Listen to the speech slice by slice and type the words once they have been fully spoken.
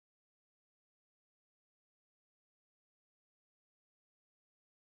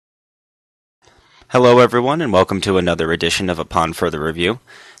Hello everyone and welcome to another edition of Upon Further Review.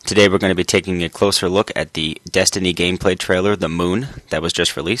 Today we're going to be taking a closer look at the Destiny gameplay trailer, The Moon, that was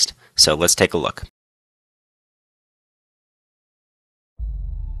just released. So let's take a look.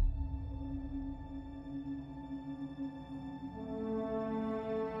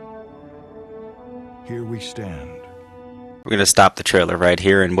 Here we stand. We're going to stop the trailer right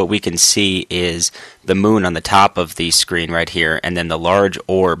here, and what we can see is the moon on the top of the screen right here, and then the large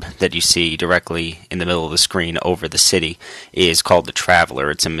orb that you see directly in the middle of the screen over the city is called the Traveler.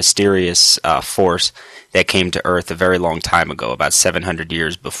 It's a mysterious force that came to Earth a very long time ago, about 700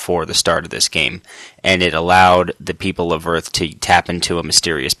 years before the start of this game, and it allowed the people of Earth to tap into a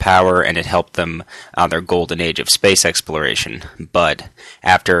mysterious power, and it helped them on their golden age of space exploration. But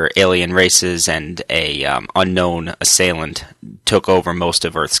after alien races and a unknown assailant took over most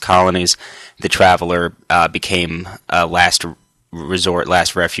of Earth's colonies, the Traveler became a last resort,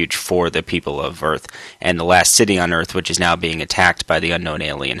 last refuge for the people of Earth. And the last city on Earth, which is now being attacked by the unknown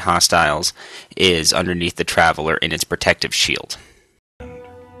alien hostiles, is underneath the Traveler in its protective shield.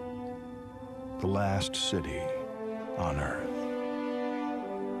 The last city on Earth.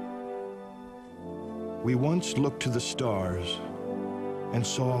 We once looked to the stars and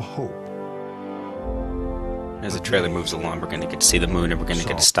saw hope. As the trailer moves along, we're going to get to see the moon, and we're going to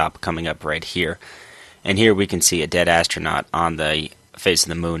get to stop coming up right here. And here we can see a dead astronaut on the face of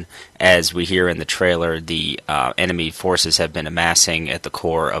the moon. As we hear in the trailer, the enemy forces have been amassing at the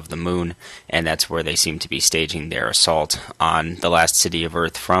core of the moon, and that's where they seem to be staging their assault on the last city of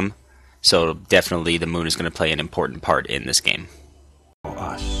Earth from. So definitely the moon is going to play an important part in this game.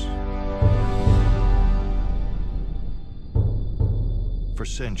 Us. For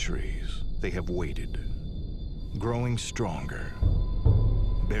centuries, they have waited, growing stronger,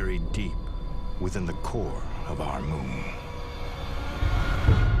 buried deep within the core of our moon.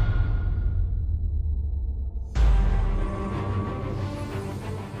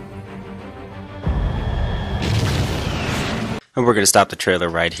 And we're going to stop the trailer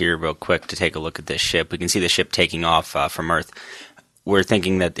right here real quick to take a look at this ship. We can see the ship taking off from Earth. We're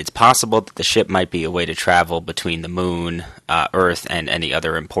thinking that it's possible that the ship might be a way to travel between the moon, Earth, and any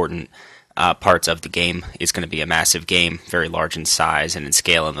other important parts of the game. It's going to be a massive game, very large in size and in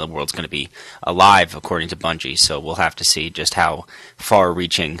scale, and the world's going to be alive, according to Bungie, so we'll have to see just how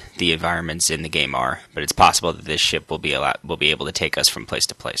far-reaching the environments in the game are. But it's possible that this ship will be able to take us from place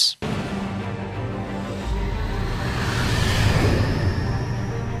to place.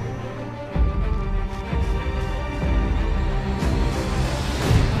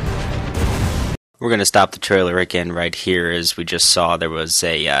 We're going to stop the trailer again right here. As we just saw, there was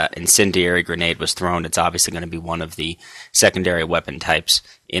a incendiary grenade was thrown. It's obviously going to be one of the secondary weapon types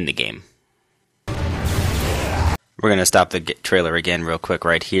in the game. We're going to stop the trailer again real quick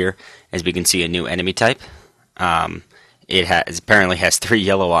right here, as we can see a new enemy type. It apparently has 3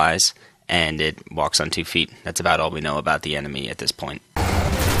 yellow eyes, and it walks on 2 feet. That's about all we know about the enemy at this point.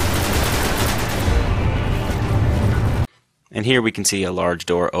 And here we can see a large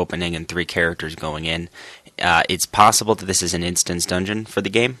door opening and 3 characters going in. It's possible that this is an instance dungeon for the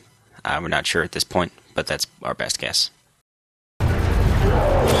game. We're not sure at this point, but that's our best guess. The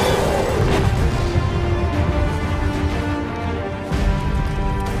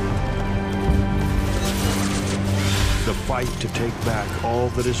fight to take back all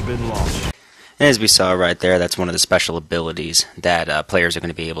that has been lost. As we saw right there, that's one of the special abilities that players are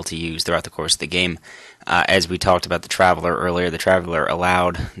going to be able to use throughout the course of the game. As we talked about the Traveler earlier, the Traveler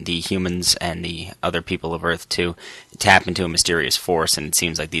allowed the humans and the other people of Earth to tap into a mysterious force, and it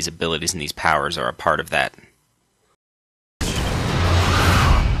seems like these abilities and these powers are a part of that.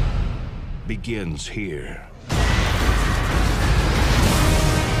 Begins here.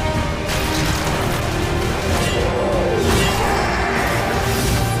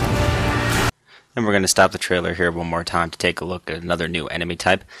 And we're going to stop the trailer here one more time to take a look at another new enemy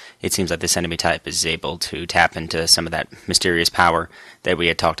type. It seems like this enemy type is able to tap into some of that mysterious power that we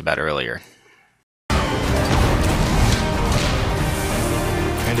had talked about earlier.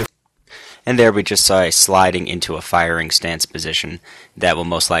 And there we just saw a sliding into a firing stance position that will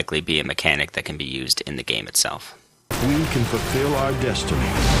most likely be a mechanic that can be used in the game itself. We can fulfill our destiny.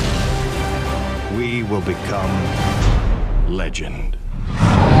 We will become legend.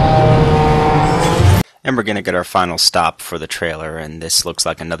 And we're going to get our final stop for the trailer, and this looks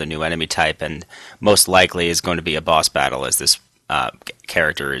like another new enemy type, and most likely is going to be a boss battle, as this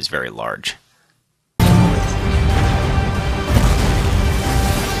character is very large.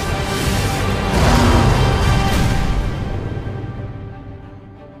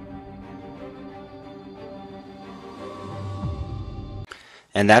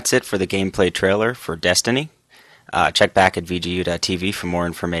 And that's it for the gameplay trailer for Destiny. Check back at VGU.TV for more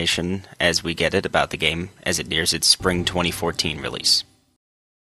information as we get it about the game as it nears its spring 2014 release.